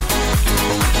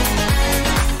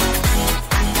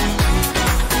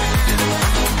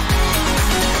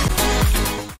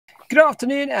Good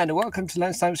afternoon and welcome to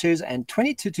Lunchtime Shows and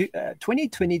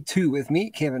 2022 with me,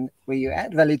 Kevin, where you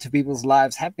add value to people's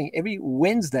lives, happening every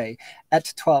Wednesday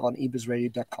at 12 on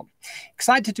ebizradio.com.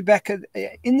 Excited to be back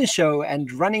in the show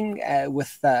and running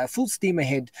with full steam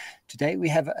ahead. Today we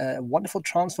have a wonderful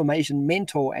transformation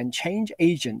mentor and change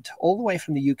agent all the way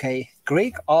from the UK,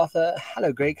 Greg Arthur.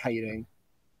 Hello, Greg. How are you doing?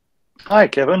 Hi,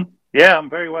 Kevin. Yeah, I'm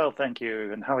very well, thank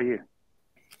you. And how are you?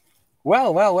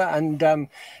 Well. And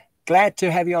glad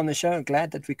to have you on the show.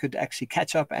 Glad that we could actually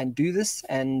catch up and do this,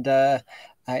 and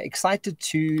excited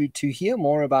to hear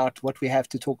more about what we have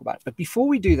to talk about. But before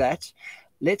we do that,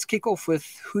 let's kick off with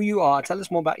who you are. Tell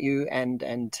us more about you and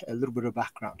a little bit of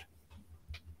background.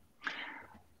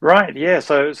 Right. Yeah.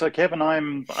 So Kevin,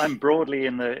 I'm broadly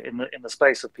in the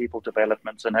space of people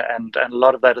development, and a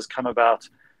lot of that has come about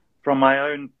from my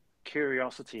own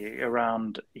curiosity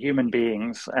around human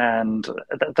beings, and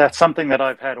that's something that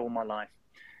I've had all my life.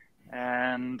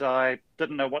 And I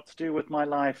didn't know what to do with my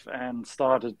life and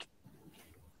started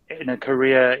in a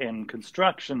career in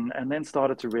construction, and then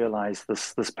started to realize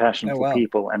this passion for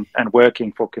people and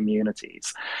working for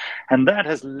communities. And that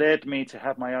has led me to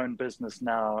have my own business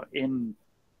now in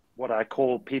what I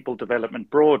call people development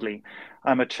broadly.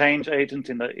 I'm a change agent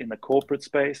in the corporate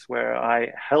space, where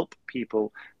I help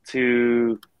people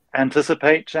to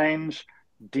anticipate change,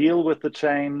 deal with the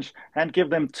change, and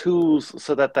give them tools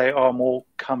so that they are more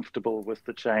comfortable with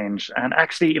the change and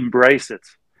actually embrace it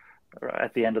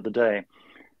at the end of the day.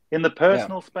 In the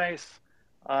personal space,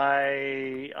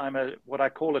 I'm what I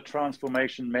call a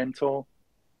transformation mentor.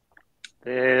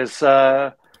 It's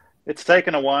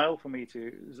taken a while for me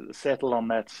to settle on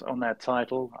that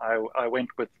title. I went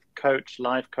with coach,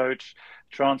 life coach,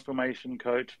 transformation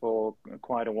coach for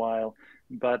quite a while.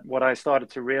 But what I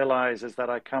started to realize is that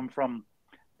I come from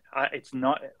I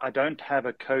don't have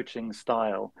a coaching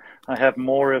style. I have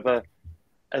more of a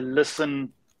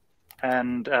listen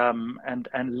and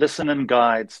listen and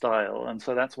guide style, and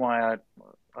so that's why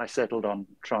I settled on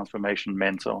transformation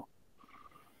mentor.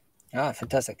 Ah,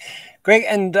 fantastic, Greg.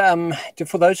 And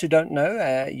for those who don't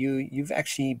know,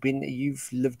 you've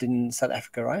lived in South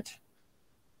Africa, right?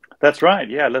 That's right.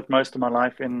 Yeah, I lived most of my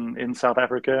life in South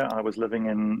Africa. I was living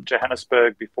in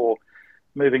Johannesburg before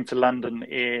moving to London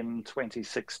in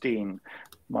 2016.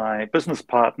 My business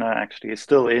partner actually is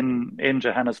still in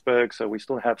Johannesburg, so we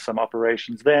still have some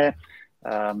operations there.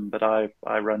 But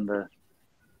I run the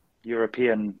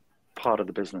European part of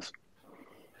the business.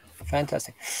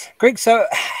 Fantastic, Greg. So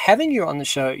having you on the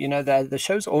show, the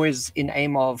show's always in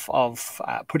aim of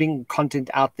putting content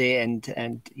out there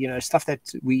and stuff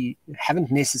that we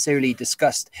haven't necessarily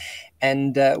discussed.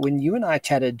 And when you and I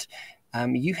chatted,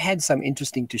 you had some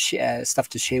interesting stuff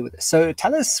to share with us. So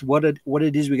tell us what it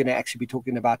is we're going to actually be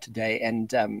talking about today, and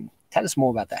tell us more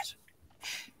about that.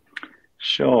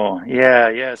 Sure.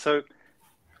 Yeah. So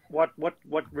what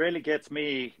really gets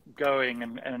me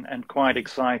going and quite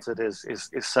excited is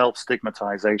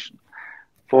self-stigmatization.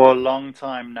 For a long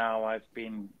time now, I've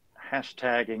been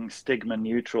hashtagging stigma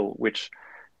neutral, which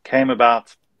came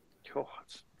about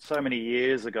so many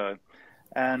years ago.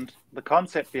 And the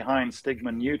concept behind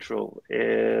stigma neutral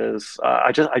is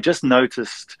I just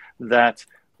noticed that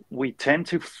we tend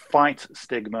to fight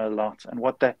stigma a lot. And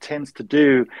what that tends to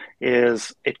do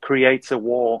is it creates a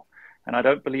war. And I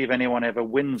don't believe anyone ever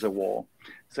wins a war.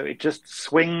 So it just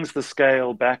swings the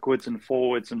scale backwards and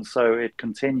forwards, and so it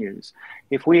continues.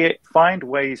 If we find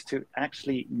ways to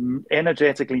actually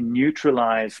energetically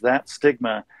neutralize that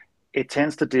stigma, it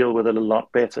tends to deal with it a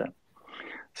lot better.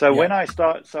 So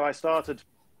I started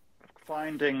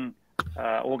finding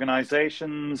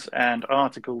organizations and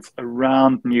articles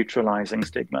around neutralizing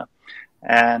stigma.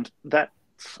 And that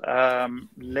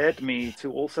led me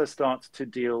to also start to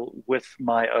deal with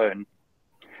my own.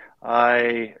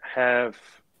 I have,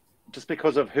 just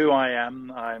because of who I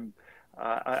am,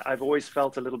 I've always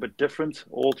felt a little bit different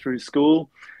all through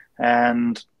school,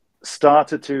 and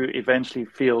started to eventually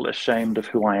feel ashamed of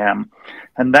who I am.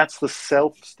 And that's the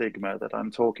self-stigma that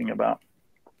I'm talking about,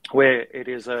 where it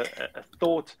is a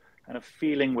thought and a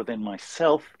feeling within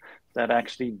myself that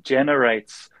actually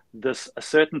generates a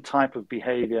certain type of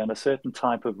behavior and a certain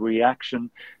type of reaction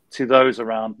to those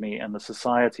around me and the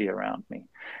society around me.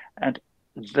 And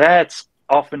that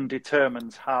often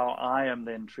determines how I am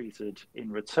then treated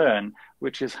in return,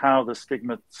 which is how the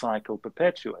stigma cycle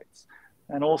perpetuates.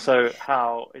 And also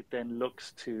how it then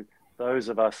looks to those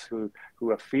of us who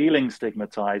are feeling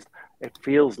stigmatized. It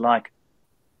feels like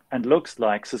and looks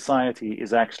like society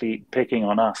is actually picking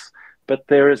on us. But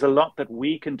there is a lot that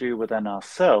we can do within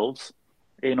ourselves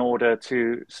in order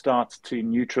to start to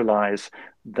neutralize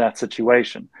that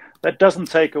situation. That doesn't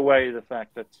take away the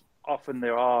fact that often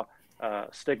there are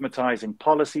stigmatizing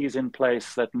policies in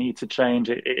place that need to change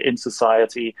in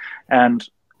society. And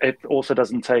it also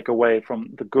doesn't take away from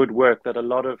the good work that a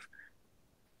lot of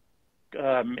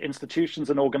institutions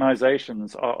and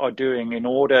organizations are doing in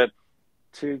order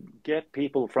to get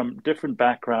people from different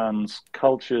backgrounds,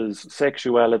 cultures,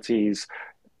 sexualities,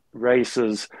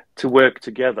 races to work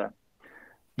together.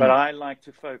 But I like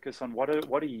to focus on what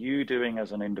are you doing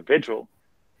as an individual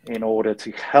in order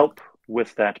to help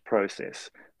with that process,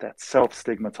 that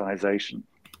self-stigmatization.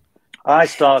 I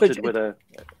started with a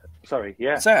sorry,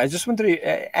 yeah. So I just wanted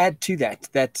to add to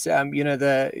that, you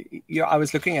know, I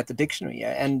was looking at the dictionary,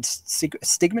 and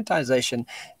stigmatization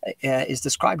is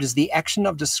described as the action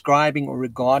of describing or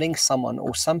regarding someone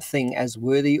or something as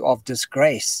worthy of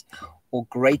disgrace or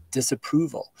great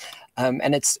disapproval.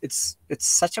 And it's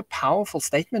such a powerful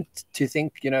statement to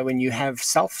think, you know, when you have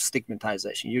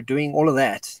self-stigmatization, you're doing all of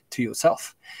that to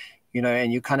yourself, you know,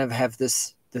 and you kind of have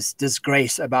this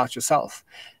disgrace about yourself.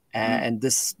 And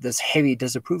this heavy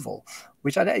disapproval,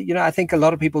 which I think a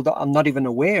lot of people are not even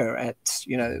aware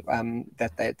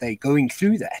that they're going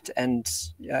through that, and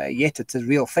yet it's a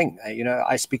real thing. You know,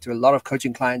 I speak to a lot of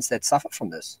coaching clients that suffer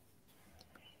from this.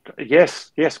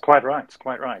 Yes, quite right.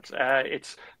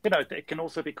 It's, you know, it can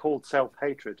also be called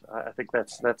self-hatred. I think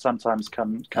that sometimes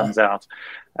comes out,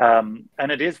 and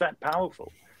it is that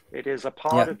powerful. It is a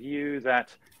part of you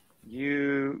that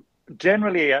you.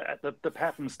 Generally, the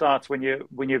pattern starts when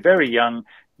you're very young.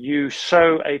 You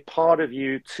show a part of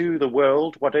you to the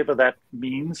world, whatever that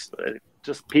means.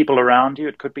 Just people around you.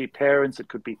 It could be parents, it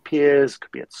could be peers, it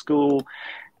could be at school,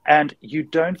 and you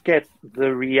don't get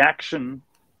the reaction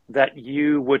that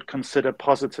you would consider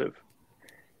positive.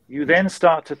 You then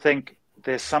start to think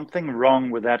there's something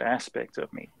wrong with that aspect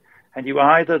of me, and you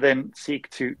either then seek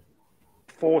to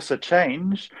force a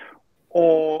change,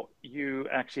 or you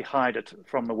actually hide it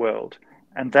from the world.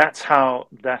 And that's how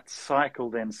that cycle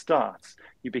then starts.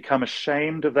 You become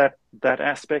ashamed of that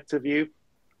aspect of you.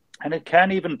 And it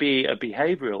can even be a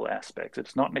behavioral aspect.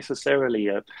 It's not necessarily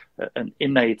an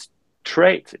innate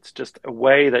trait. It's just a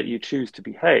way that you choose to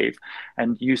behave.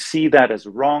 And you see that as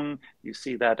wrong. You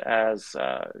see that as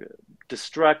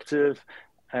destructive.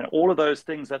 And all of those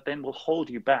things that then will hold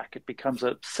you back. It becomes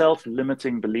a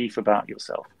self-limiting belief about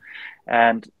yourself.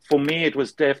 And for me, it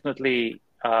was definitely,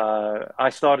 I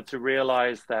started to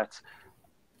realize that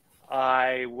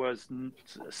I was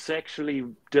sexually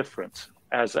different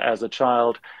as a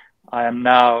child. I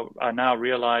now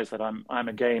realize that I'm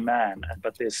a gay man,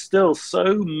 but there's still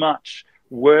so much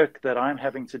work that I'm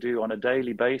having to do on a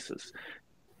daily basis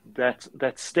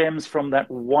that stems from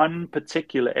that one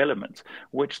particular element,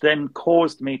 which then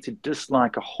caused me to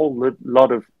dislike a whole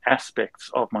lot of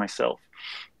aspects of myself.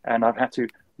 And I've had to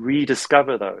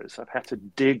rediscover those. I've had to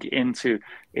dig into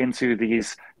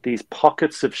these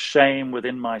pockets of shame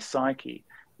within my psyche,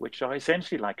 which are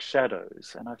essentially like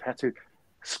shadows. And I've had to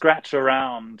scratch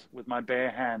around with my bare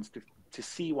hands to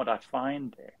see what I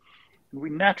find there. And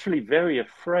we're naturally very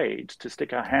afraid to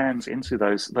stick our hands into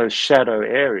those shadow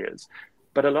areas.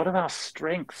 But a lot of our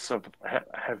strengths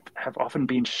have often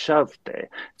been shoved there.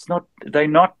 They're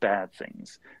not bad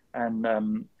things.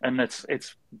 And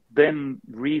it's then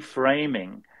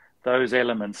reframing those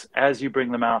elements as you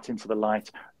bring them out into the light,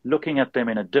 looking at them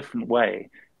in a different way,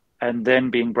 and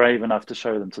then being brave enough to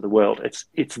show them to the world.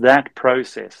 It's that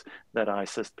process that I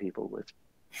assist people with.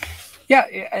 Yeah,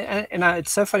 and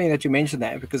it's so funny that you mentioned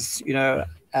that, because, you know,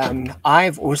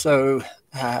 I've also,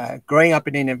 growing up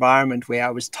in an environment where I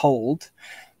was told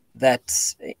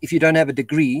that if you don't have a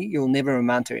degree, you'll never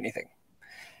amount to anything.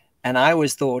 And I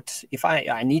always thought, if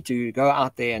I need to go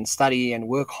out there and study and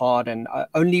work hard, and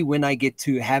only when I get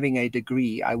to having a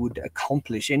degree, I would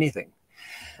accomplish anything.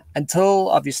 Until,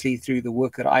 obviously, through the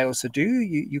work that I also do,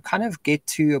 you kind of get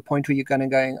to a point where you're kind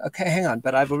of going, okay, hang on,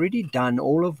 but I've already done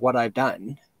all of what I've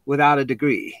done without a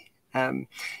degree.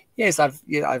 Yes,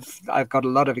 I've got a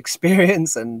lot of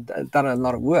experience and done a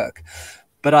lot of work,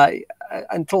 but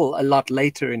until a lot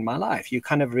later in my life, you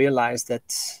kind of realize that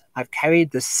I've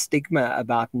carried this stigma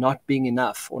about not being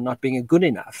enough or not being good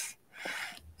enough.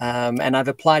 And I've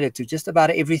applied it to just about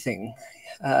everything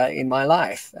in my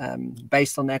life,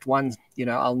 based on that one, you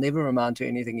know, I'll never amount to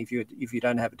anything if you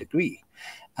don't have a degree.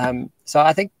 So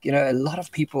I think, you know, a lot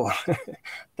of people,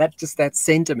 that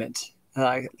sentiment,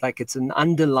 like it's an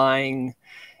underlying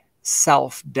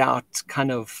self-doubt,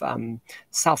 kind of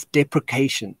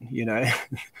self-deprecation, you know,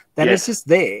 that is just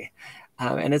there.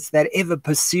 And it's that ever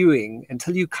pursuing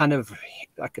until you kind of,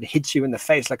 like, it hits you in the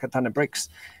face like a ton of bricks.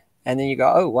 And then you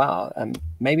go, oh, wow,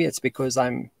 maybe it's because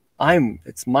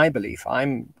it's my belief.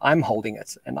 I'm holding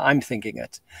it and I'm thinking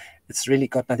it. It's really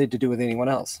got nothing to do with anyone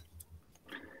else.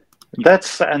 That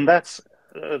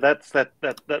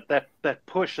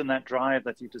push and that drive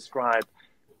that you described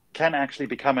can actually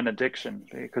become an addiction,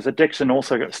 because addiction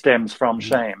also stems from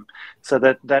shame. So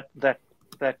that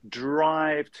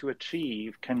drive to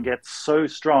achieve can get so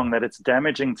strong that it's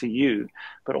damaging to you,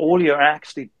 but all you're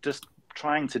actually just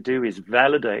trying to do is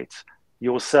validate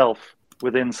yourself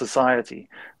within society,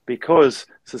 because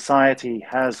society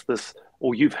has this,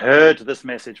 or you've heard this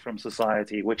message from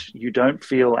society, which you don't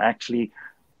feel actually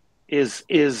is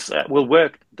will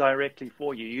work directly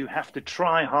for you. You have to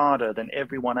try harder than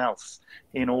everyone else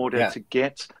in order to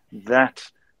get that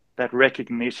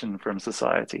recognition from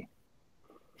society.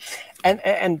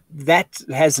 And that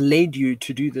has led you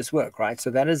to do this work, right? So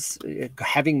that is,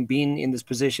 having been in this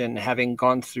position, having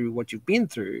gone through what you've been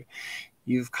through,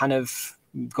 you've kind of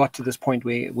got to this point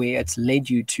where it's led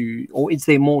you to, or is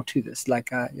there more to this?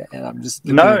 Like, and I'm just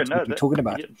looking at what we're talking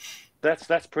about. That's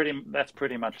pretty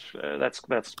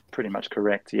much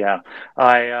correct. Yeah,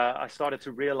 I started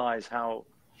to realize how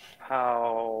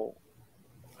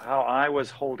I was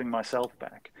holding myself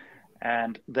back,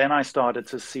 and then I started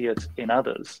to see it in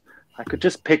others. I could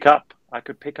pick up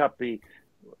the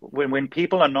when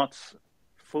people are not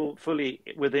fully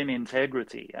within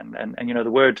integrity, and you know, the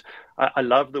word, I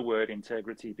love the word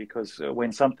integrity, because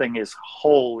when something is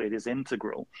whole, it is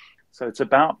integral. So it's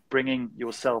about bringing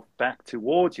yourself back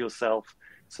towards yourself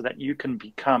so that you can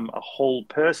become a whole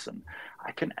person.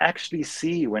 I can actually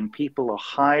see when people are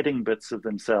hiding bits of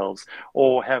themselves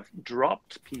or have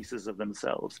dropped pieces of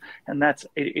themselves, and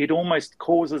it almost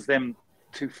causes them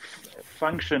to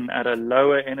function at a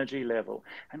lower energy level,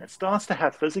 and it starts to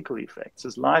have physical effects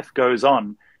as life goes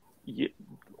on.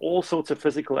 All sorts of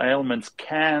physical ailments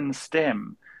can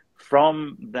stem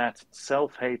from that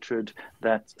self-hatred,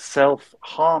 that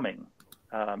self-harming,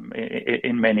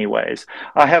 in many ways.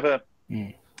 I have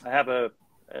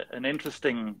an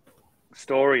interesting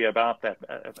story about that,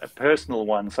 a personal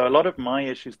one. So a lot of my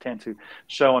issues tend to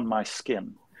show on my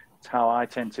skin. It's how I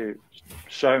tend to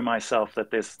show myself that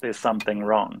there's something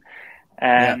wrong.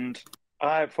 And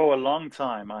for a long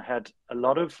time, I had a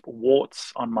lot of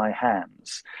warts on my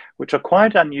hands, which are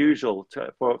quite unusual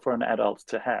for an adult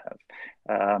to have.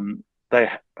 They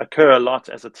occur a lot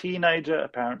as a teenager.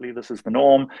 Apparently, this is the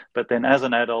norm. But then as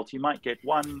an adult, you might get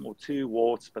 1 or 2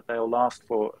 warts, but they'll last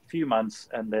for a few months,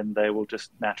 and then they will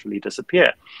just naturally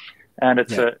disappear. And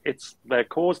they're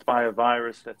caused by a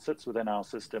virus that sits within our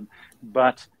system.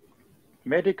 But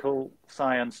medical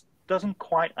science doesn't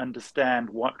quite understand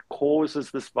what causes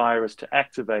this virus to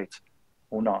activate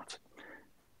or not.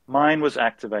 Mine was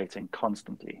activating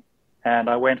constantly. And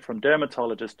I went from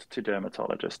dermatologist to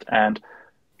dermatologist, and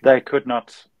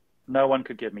no one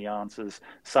could give me answers.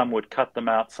 Some would cut them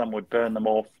out, some would burn them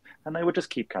off, and they would just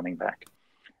keep coming back.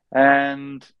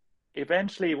 And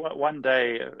eventually, one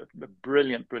day, a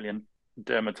brilliant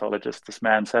dermatologist, this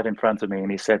man sat in front of me and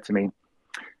he said to me,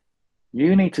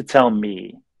 "You need to tell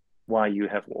me why you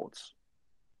have warts."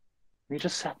 And he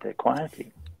just sat there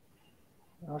quietly.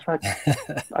 I was like,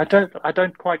 I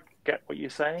don't quite get what you're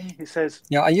saying. He says,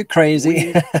 "Yeah, are you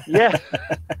crazy?"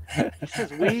 He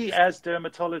says, we as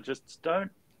dermatologists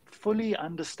don't fully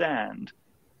understand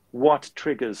what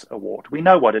triggers a wart. We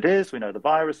know what it is. We know the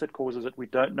virus that causes it. We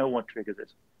don't know what triggers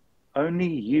it. Only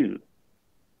you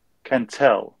can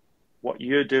tell what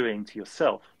you're doing to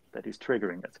yourself that is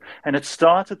triggering it. And it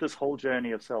started this whole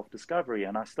journey of self-discovery.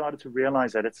 And I started to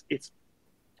realize that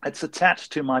it's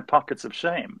attached to my pockets of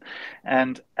shame.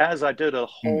 And as I did a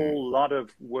whole lot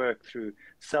of work through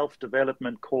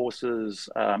self-development courses,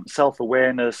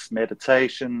 self-awareness,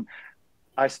 meditation,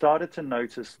 I started to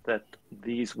notice that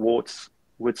these warts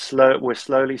were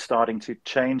slowly starting to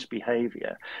change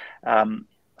behavior.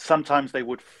 Sometimes they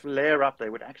would flare up, they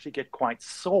would actually get quite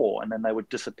sore, and then they would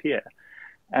disappear.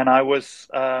 And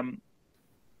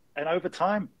and over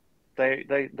time,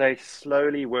 they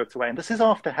slowly worked away. And this is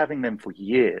after having them for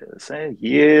years and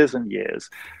years.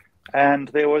 And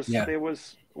there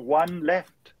was one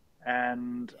left.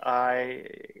 And I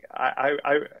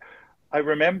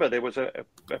remember there was a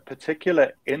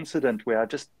particular incident where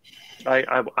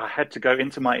I had to go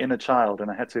into my inner child, and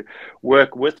I had to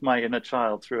work with my inner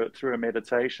child through a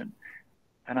meditation.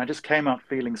 And I just came out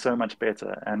feeling so much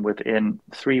better. And within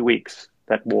 3 weeks,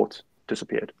 that wart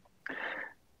disappeared.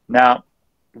 Now,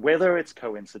 whether it's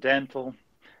coincidental,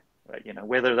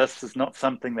 whether this is not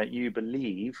something that you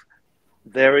believe,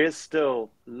 there is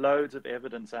still loads of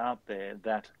evidence out there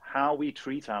that how we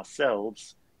treat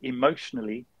ourselves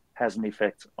emotionally has an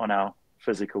effect on our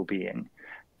physical being.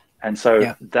 And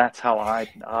so that's how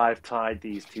I've tied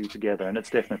these two together, and it's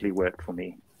definitely worked for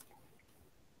me.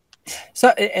 So,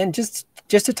 and just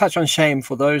to touch on shame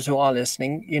for those who are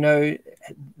listening, you know,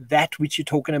 that which you're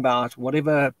talking about,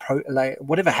 whatever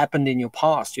happened in your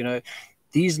past, you know,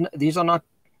 these are not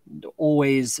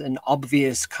always an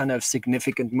obvious kind of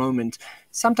significant moment.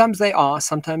 Sometimes they are.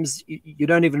 Sometimes you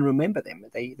don't even remember them.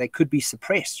 They could be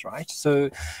suppressed, right?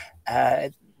 So uh,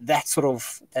 that sort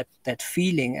of that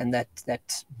feeling and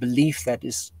that belief that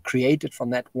is created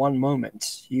from that one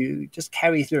moment, you just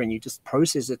carry through and you just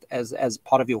process it as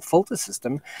part of your filter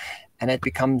system, and it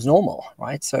becomes normal,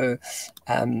 right? So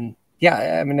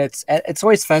yeah, I mean, it's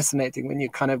always fascinating when you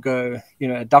kind of go, you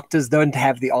know, doctors don't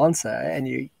have the answer, and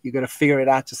you got to figure it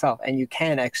out yourself, and you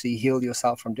can actually heal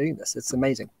yourself from doing this. It's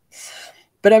amazing.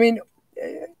 But I mean,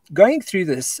 going through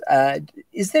this,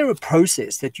 is there a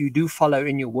process that you do follow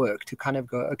in your work to kind of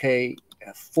go, okay,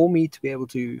 for me to be able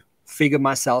to figure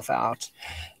myself out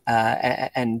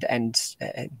and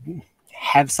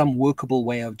have some workable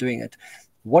way of doing it?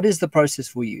 What is the process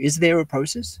for you? Is there a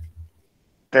process?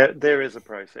 There is a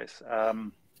process.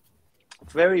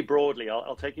 Very broadly,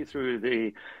 I'll take you through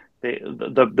the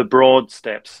broad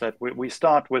steps that we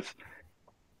start with.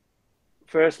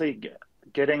 Firstly,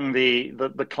 getting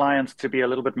the clients to be a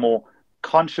little bit more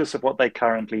conscious of what they're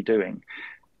currently doing.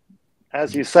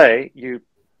 As you say, you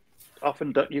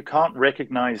can't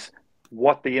recognize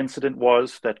what the incident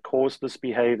was that caused this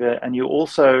behavior, and you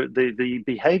also the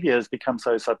behavior has become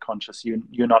so subconscious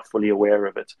you're not fully aware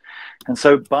of it. And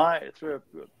so through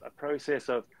a process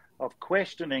of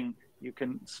questioning, you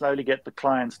can slowly get the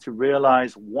clients to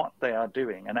realize what they are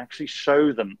doing and actually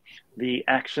show them the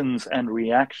actions and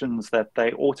reactions that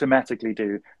they automatically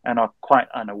do and are quite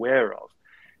unaware of.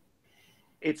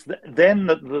 Then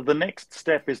the next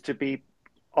step is to be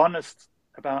honest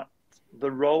about the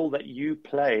role that you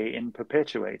play in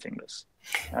perpetuating this.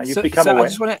 You've become aware. I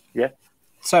just want to, yeah.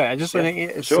 Sorry, I just want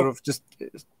to sort of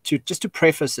just to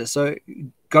preface this. So,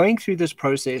 going through this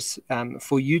process,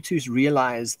 for you to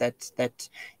realize that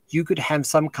you could have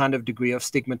some kind of degree of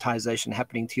stigmatization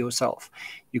happening to yourself.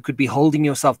 You could be holding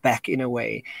yourself back in a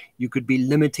way. You could be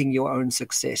limiting your own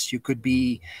success. You could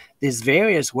be, there's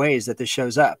various ways that this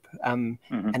shows up. And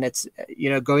it's, you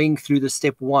know, going through the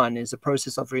step one is a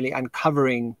process of really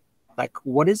uncovering, like,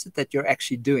 what is it that you're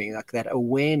actually doing? Like that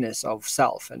awareness of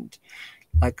self, and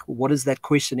like, what is that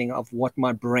questioning of what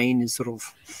my brain is sort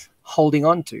of holding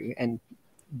on to? And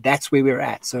that's where we're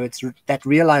at. So it's that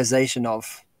realization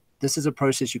of, this is a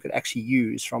process you could actually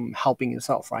use from helping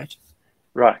yourself, right?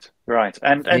 Right.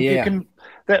 And you can,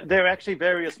 there are actually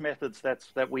various methods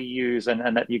that we use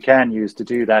and that you can use to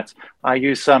do that. I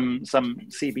use some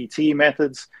CBT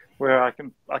methods where I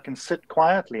can sit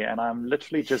quietly and I'm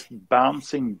literally just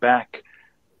bouncing back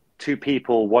to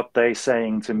people what they're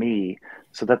saying to me,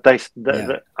 so that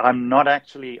that I'm not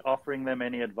actually offering them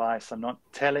any advice. I'm not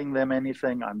telling them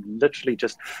anything. I'm literally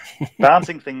just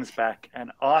bouncing things back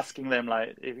and asking them,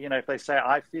 like, if they say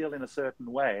I feel in a certain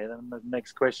way, then the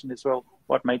next question is, well,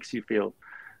 what makes you feel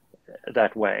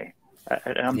that way?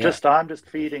 And I'm just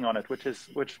feeding on it, which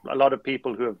a lot of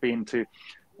people who have been to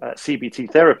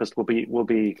CBT therapists will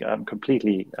be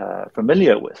completely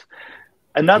familiar with.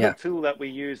 Another tool that we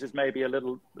use is maybe a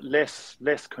little less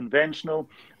conventional.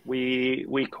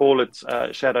 We call it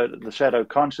the shadow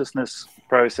consciousness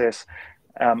process,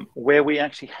 where we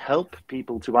actually help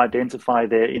people to identify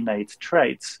their innate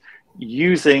traits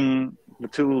using the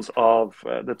tool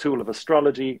of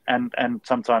astrology and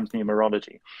sometimes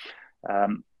numerology.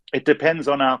 It depends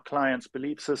on our client's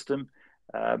belief system.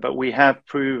 But we have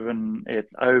proven it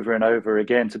over and over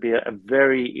again to be a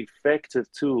very effective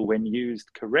tool when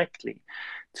used correctly,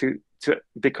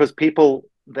 because people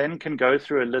then can go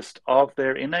through a list of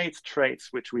their innate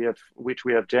traits which we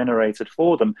have generated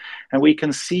for them, and we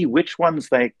can see which ones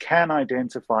they can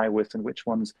identify with and which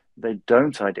ones they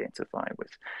don't identify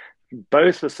with.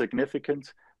 Both are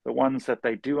significant. The ones that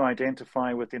they do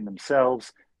identify with in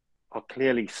themselves are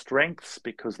clearly strengths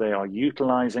because they are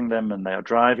utilizing them and they are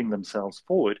driving themselves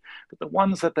forward. But the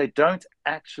ones that they don't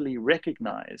actually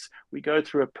recognize, we go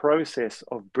through a process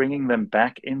of bringing them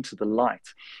back into the light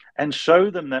and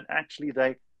show them that actually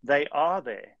they are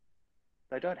there.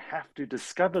 They don't have to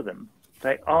discover them.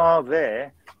 They are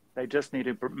there. They just need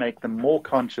to make them more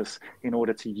conscious in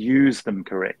order to use them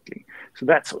correctly. So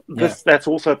that's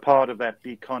also part of that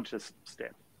be conscious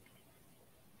step.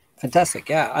 Fantastic.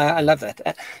 Yeah, I love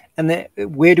that. And then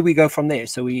where do we go from there?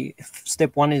 So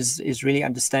step one is really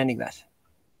understanding that.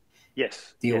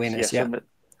 Yes. The awareness.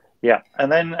 Yeah.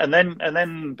 And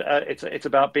then it's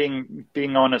about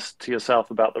being honest to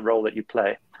yourself about the role that you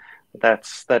play. That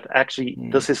actually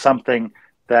this is something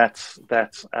that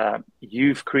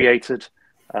you've created.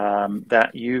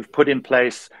 that you've put in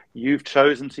place. You've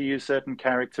chosen to use certain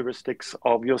characteristics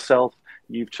of yourself.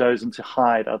 You've chosen to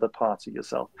hide other parts of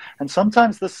yourself. And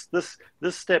sometimes this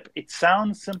step, it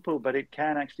sounds simple, but it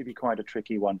can actually be quite a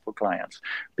tricky one for clients,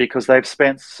 because they've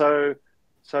spent so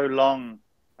long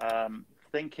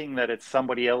thinking that it's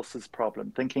somebody else's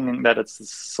problem, thinking that it's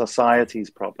society's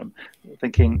problem,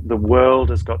 thinking the world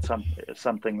has got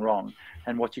something wrong.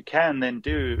 And what you can then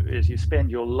do is you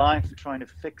spend your life trying to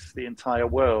fix the entire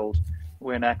world,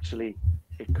 when actually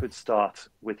it could start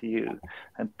with you.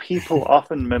 And people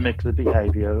often mimic the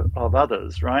behavior of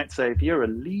others, right? So if you're a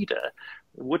leader,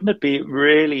 wouldn't it be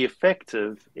really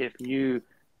effective if you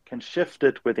can shift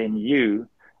it within you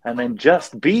and then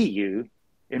just be you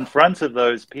in front of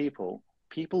those people?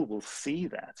 People will see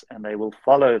that and they will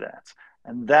follow that.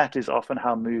 And that is often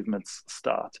how movements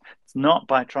start. It's not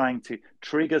by trying to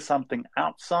trigger something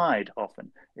outside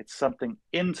often. It's something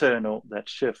internal that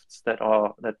shifts,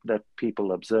 that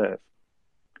people observe.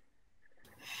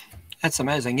 That's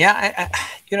amazing. Yeah,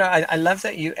 I love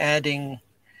that you're adding,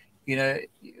 you know,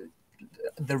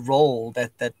 the role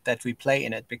that we play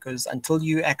in it, because until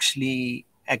you actually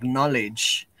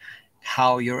acknowledge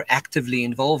how you're actively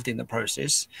involved in the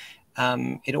process,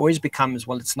 it always becomes,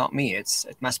 well, it's not me.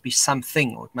 It must be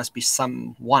something, or it must be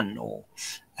someone, or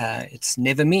it's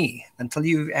never me, until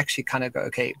you actually kind of go,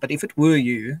 okay, but if it were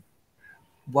you,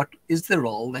 what is the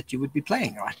role that you would be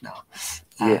playing right now?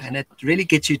 Yes. And it really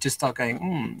gets you to start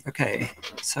going, okay,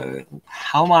 so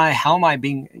how am I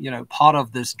being, part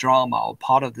of this drama, or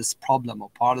part of this problem, or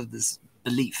part of this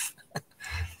belief?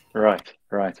 Right.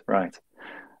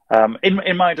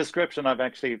 In my description, I've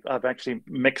actually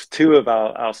mixed two of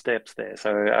our steps there.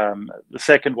 So the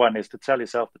second one is to tell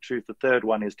yourself the truth. The third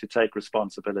one is to take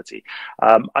responsibility.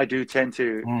 They do tend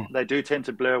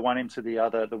to blur one into the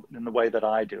other in the way that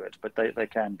I do it, but they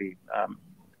can be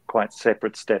quite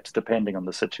separate steps depending on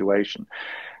the situation.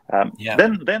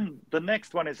 Then the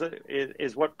next one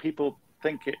is what people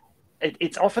think.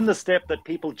 It's often the step that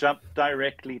people jump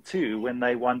directly to when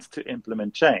they want to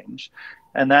implement change,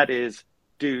 and that is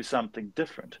do something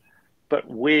different. But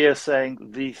we're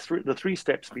saying the three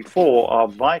steps before are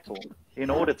vital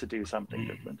in order to do something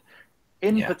different.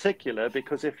 In particular,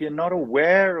 because if you're not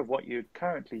aware of what you're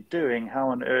currently doing, how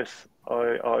on earth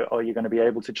are you going to be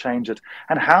able to change it?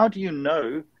 And how do you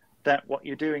know that what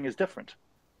you're doing is different?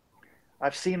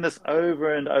 I've seen this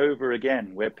over and over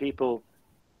again, where people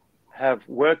have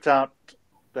worked out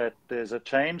that there's a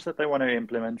change that they want to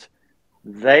implement.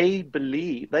 They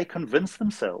convince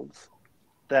themselves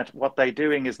that what they're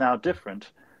doing is now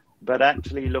different, but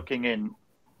actually looking in,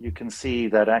 you can see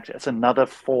that actually it's another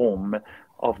form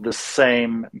of the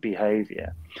same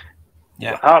behavior.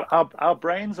 Yeah. Our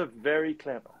brains are very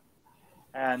clever,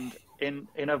 and in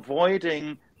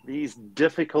avoiding these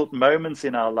difficult moments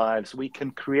in our lives, we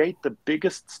can create the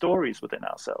biggest stories within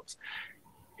ourselves.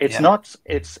 It's not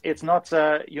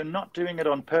you're not doing it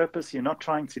on purpose. You're not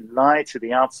trying to lie to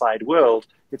the outside world.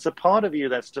 It's a part of you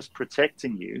that's just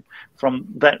protecting you from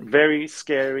that very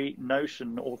scary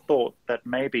notion or thought that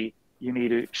maybe you need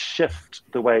to shift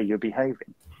the way you're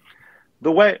behaving.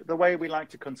 The way we like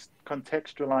to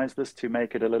contextualize this to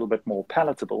make it a little bit more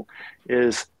palatable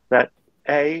is that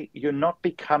you're not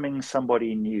becoming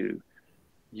somebody new.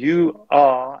 You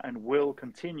are and will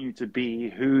continue to be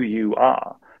who you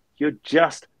are. You're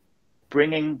just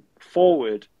bringing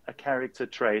forward a character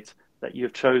trait that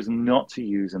you've chosen not to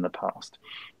use in the past.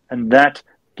 And that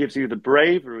gives you the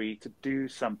bravery to do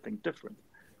something different.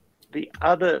 The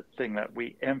other thing that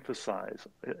we emphasize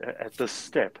at this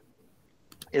step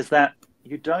is that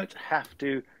you don't have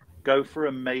to go for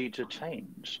a major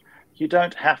change. You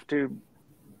don't have to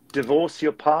divorce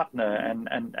your partner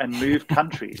and move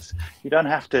countries. You don't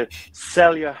have to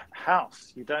sell your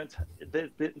house.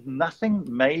 Nothing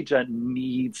major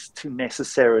needs to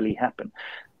necessarily happen.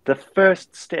 The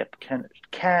first step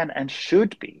can and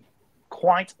should be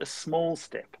quite a small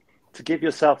step to give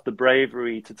yourself the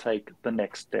bravery to take the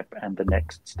next step and the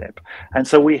next step. And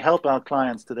so we help our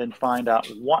clients to then find out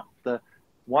what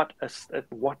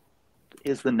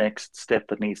is the next step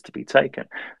that needs to be taken.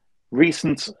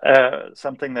 Recent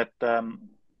something that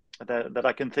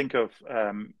I can think of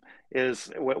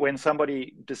is when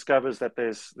somebody discovers that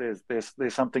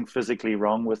there's something physically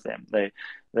wrong with them.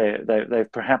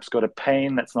 They've perhaps got a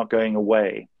pain that's not going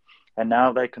away, and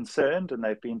now they're concerned, and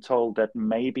they've been told that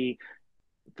maybe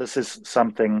this is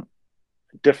something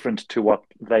different to what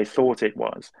they thought it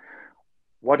was.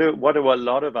 What do a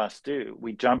lot of us do?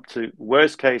 We jump to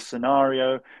worst case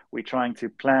scenario. We're trying to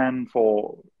plan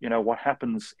for, what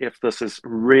happens if this is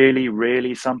really,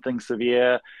 really something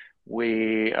severe.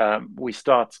 We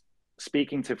start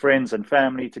speaking to friends and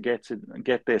family to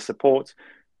get their support,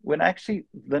 when actually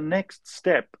the next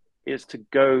step is to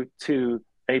go to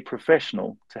a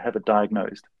professional to have it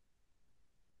diagnosed.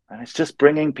 And it's just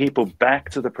bringing people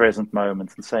back to the present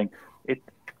moment and saying, it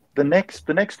the next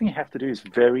thing you have to do is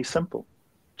very simple.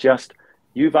 Just,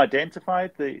 you've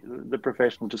identified the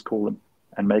professional, just call them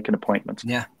and make an appointment.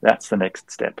 Yeah. That's the next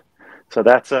step. So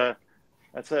that's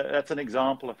an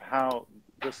example of how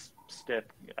this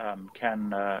step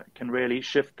can really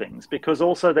shift things, because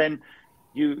also then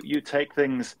you take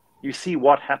things, you see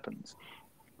what happens.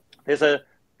 There's a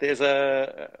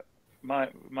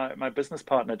my business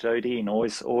partner Jodine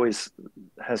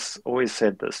has always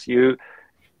said this. You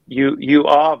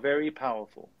are very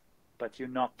powerful, but you're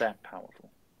not that powerful.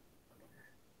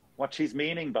 What she's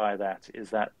meaning by that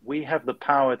is that we have the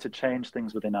power to change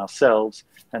things within ourselves,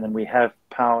 and then we have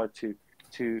power to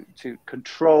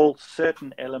control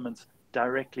certain elements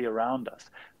directly around us.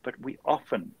 But we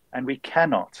often, and we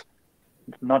cannot,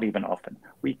 not even often,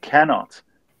 we cannot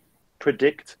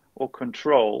predict or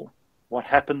control what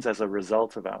happens as a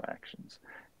result of our actions.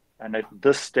 And at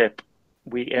this step,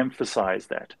 we emphasize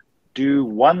that. Do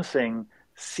one thing,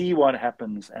 see what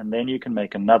happens, and then you can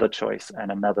make another choice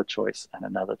and another choice and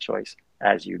another choice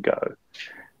as you go.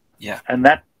 Yeah. And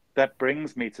that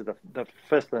brings me to the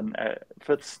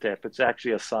fifth step. It's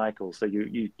actually a cycle. So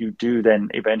you do then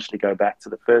eventually go back to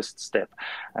the first step.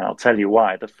 And I'll tell you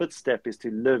why. The fifth step is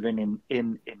to live in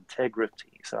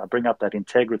integrity. So I bring up that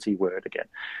integrity word again.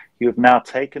 You've now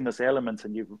taken this element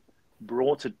and you've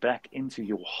brought it back into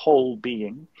your whole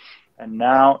being. And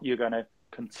now you're going to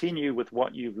continue with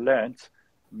what you've learned,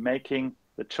 making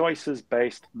the choices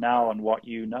based now on what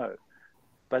you know.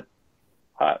 But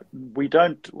we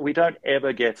don't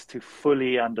ever get to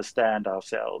fully understand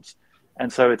ourselves,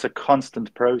 and so it's a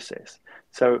constant process.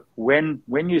 So when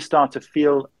you start to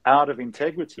feel out of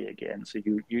integrity again, so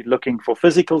you're looking for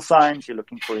physical signs, you're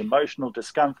looking for emotional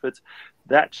discomfort,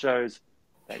 that shows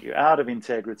that you're out of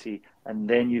integrity, and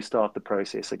then you start the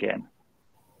process again.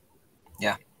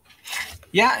 Yeah.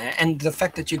 Yeah, and the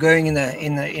fact that you're going in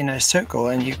a circle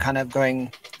and you're kind of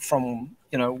going from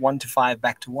 1 to 5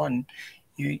 back to 1,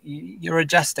 you're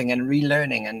adjusting and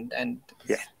relearning, and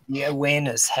yeah, the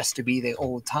awareness has to be there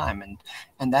all the time,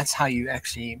 and that's how you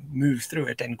actually move through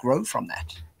it and grow from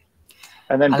that.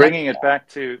 And then bringing it back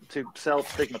to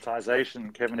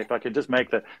self-stigmatization, Kevin, if I could just make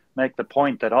the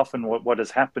point that often what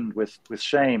has happened with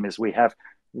shame is we have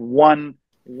one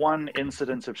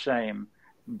incident of shame,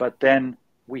 but then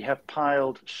we have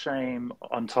piled shame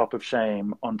on top of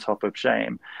shame on top of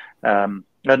shame.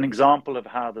 An example of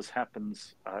how this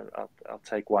happens, I'll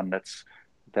take one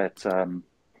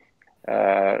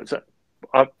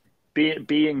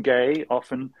being gay.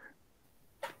 Often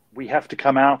we have to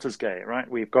come out as gay, right?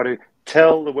 We've got to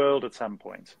tell the world at some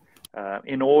point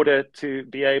in order to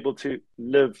be able to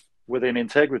live within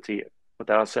integrity with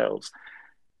ourselves.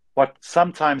 What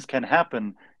sometimes can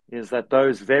happen is that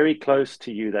those very close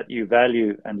to you that you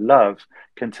value and love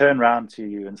can turn around to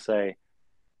you and say,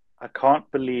 I can't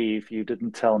believe you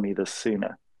didn't tell me this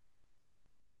sooner.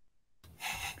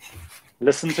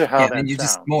 Listen to how that then you're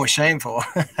sounds. just more shameful.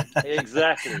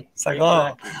 Exactly. It's like, exactly.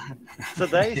 Oh. So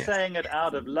they're Yes. saying it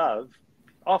out of love.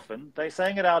 Often they're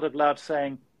saying it out of love,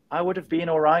 saying, I would have been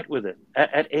all right with it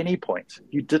at any point.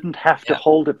 You didn't have to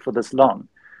hold it for this long.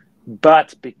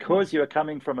 But because you're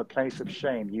coming from a place of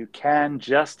shame, you can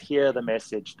just hear the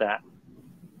message that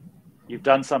you've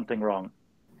done something wrong.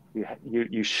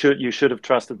 You should have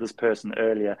trusted this person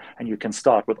earlier, and you can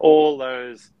start with all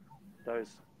those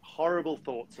horrible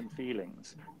thoughts and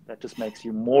feelings that just makes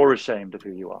you more ashamed of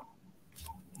who you are.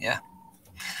 Yeah.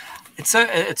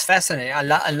 It's fascinating.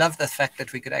 I love the fact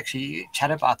that we could actually chat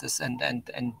about this and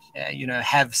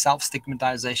have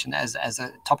self-stigmatization as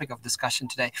a topic of discussion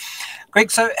today.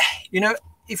 Greg, so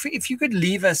if you could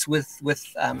leave us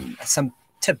with some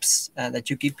tips that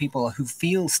you give people who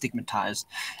feel stigmatized,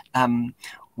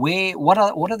 what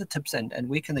are the tips and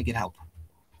where can they get help?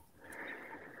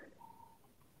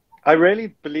 I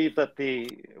really believe that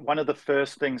one of the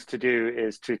first things to do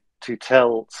is to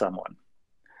tell someone.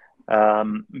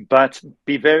 But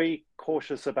be very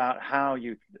cautious about how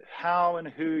and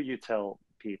who you tell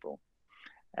people.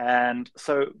 And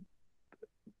so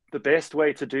the best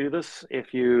way to do this,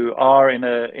 if you are in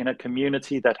a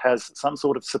community that has some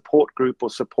sort of support group or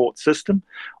support system,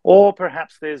 or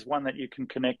perhaps there's one that you can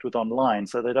connect with online,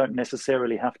 so they don't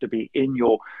necessarily have to be in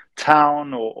your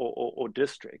town or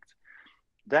district,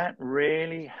 that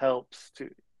really helps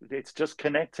it's just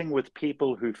connecting with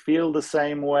people who feel the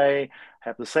same way,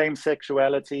 have the same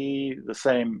sexuality, the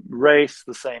same race,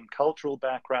 the same cultural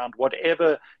background,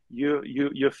 whatever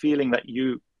you're feeling that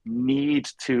you need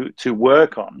to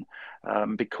work on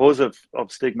because of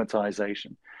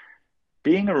stigmatization.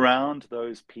 Being around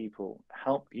those people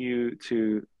help you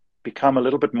to become a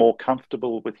little bit more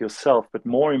comfortable with yourself, but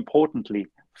more importantly,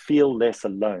 feel less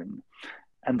alone.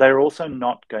 And they're also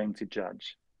not going to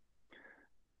judge.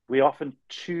 We often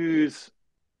choose,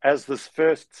 as this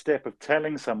first step of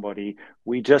telling somebody,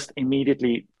 we just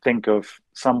immediately think of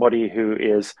somebody who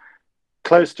is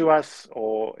close to us,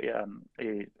 or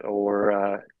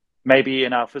maybe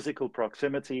in our physical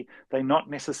proximity. They're not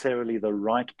necessarily the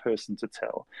right person to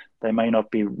tell. They may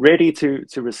not be ready to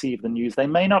receive the news. They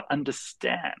may not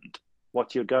understand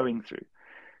what you're going through.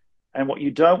 And what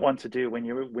you don't want to do when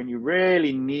you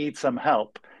really need some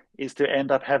help is to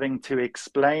end up having to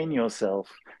explain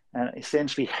yourself and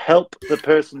essentially help the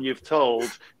person you've told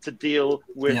to deal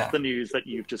with the news that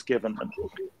you've just given them.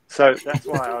 So that's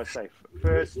why I say,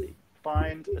 firstly,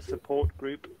 find a support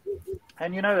group.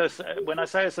 And when I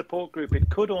say a support group, it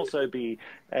could also be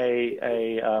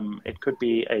a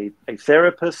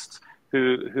therapist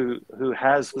who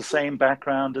has the same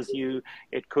background as you.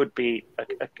 It could be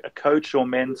a coach or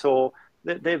mentor.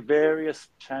 There are various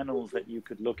channels that you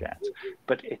could look at,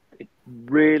 but it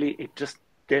just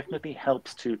definitely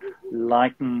helps to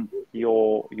lighten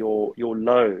your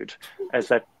load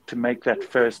to make that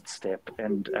first step,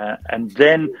 and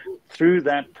then through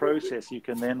that process you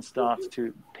can then start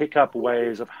to pick up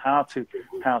ways of how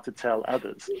to tell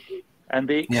others. And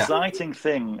the exciting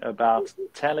thing about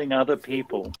telling other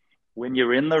people, when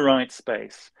you're in the right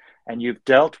space and you've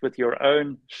dealt with your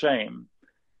own shame,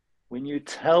 when you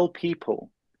tell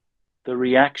people, the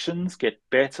reactions get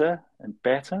better and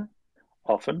better.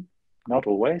 Often, not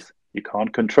always, you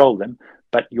can't control them,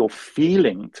 but your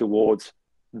feeling towards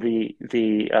the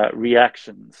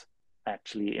reactions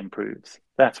actually improves.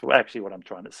 That's actually what I'm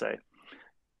trying to say.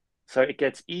 So it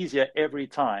gets easier every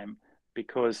time,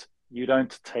 because you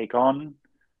don't take on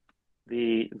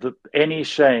any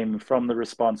shame from the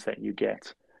response that you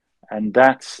get, and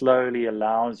that slowly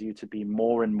allows you to be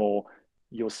more and more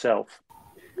yourself.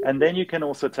 And then you can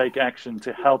also take action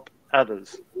to help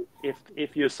others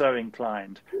if you're so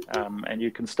inclined, and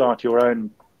you can start your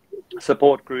own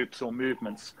support groups or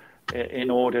movements in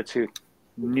order to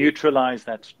neutralize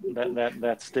that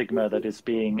stigma that is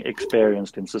being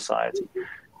experienced in society.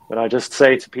 But I just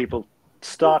say to people,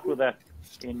 start with that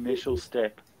initial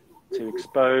step to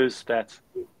expose that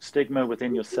stigma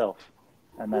within yourself,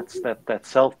 and that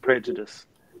self-prejudice,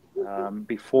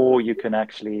 before you can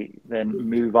actually then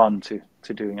move on to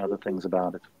doing other things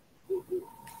about it.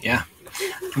 Yeah,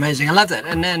 amazing. I love that.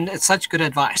 And then it's such good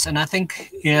advice. And I think,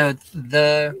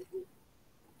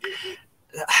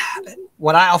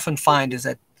 what I often find is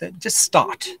that just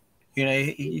start.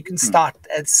 You can start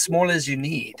as small as you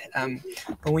need.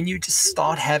 But when you just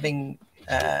start having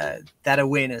that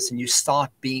awareness, and you start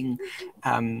being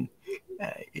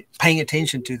paying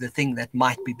attention to the thing that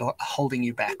might be holding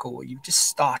you back, or you just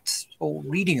start or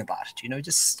reading about it,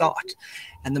 just start.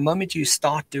 And the moment you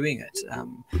start doing it,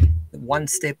 one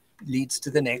step leads to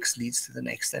the next,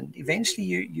 and eventually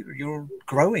you're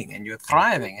growing and you're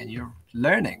thriving and you're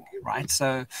learning, right?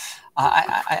 So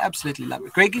I absolutely love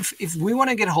it. Greg, if we want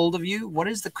to get a hold of you, what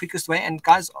is the quickest way? And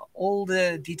guys, all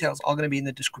the details are going to be in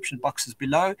the description boxes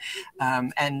below,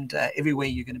 and everywhere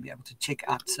you're going to be able to check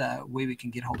out where we can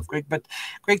get a hold of Greg. But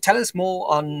Greg, tell us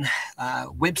more on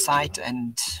website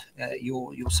and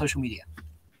your social media.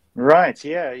 Right.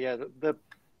 Yeah.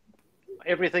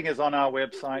 Everything is on our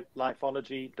website,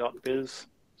 lifeology.biz.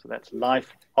 So that's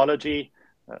lifeology,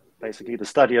 basically the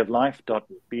study of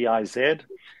life.biz.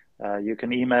 You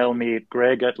can email me at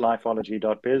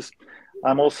greg@lifeology.biz.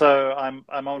 I'm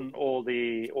on all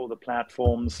the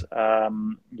platforms.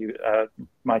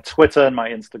 My Twitter and my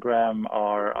Instagram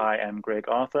are I am Greg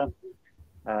Arthur.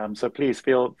 So please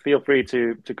feel free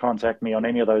to contact me on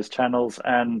any of those channels,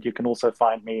 and you can also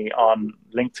find me on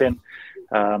LinkedIn.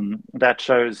 That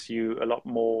shows you a lot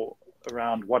more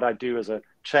around what I do as a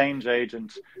change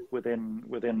agent within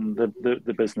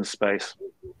the business space.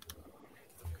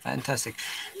 Fantastic.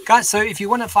 Guys, so if you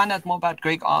want to find out more about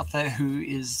Greg Arthur, who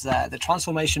is the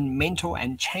transformation mentor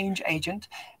and change agent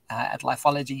at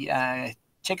Lifeology,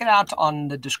 check it out on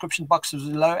the description boxes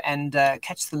below, and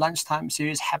catch the lunchtime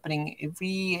series happening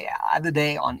every other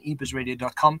day on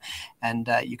ebizradio.com. And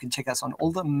you can check us on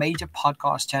all the major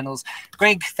podcast channels.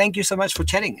 Greg, thank you so much for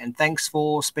chatting, and thanks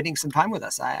for spending some time with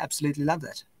us. I absolutely love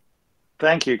that.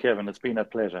 Thank you, Kevin. It's been a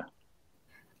pleasure.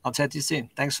 I'll chat to you soon.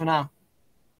 Thanks for now.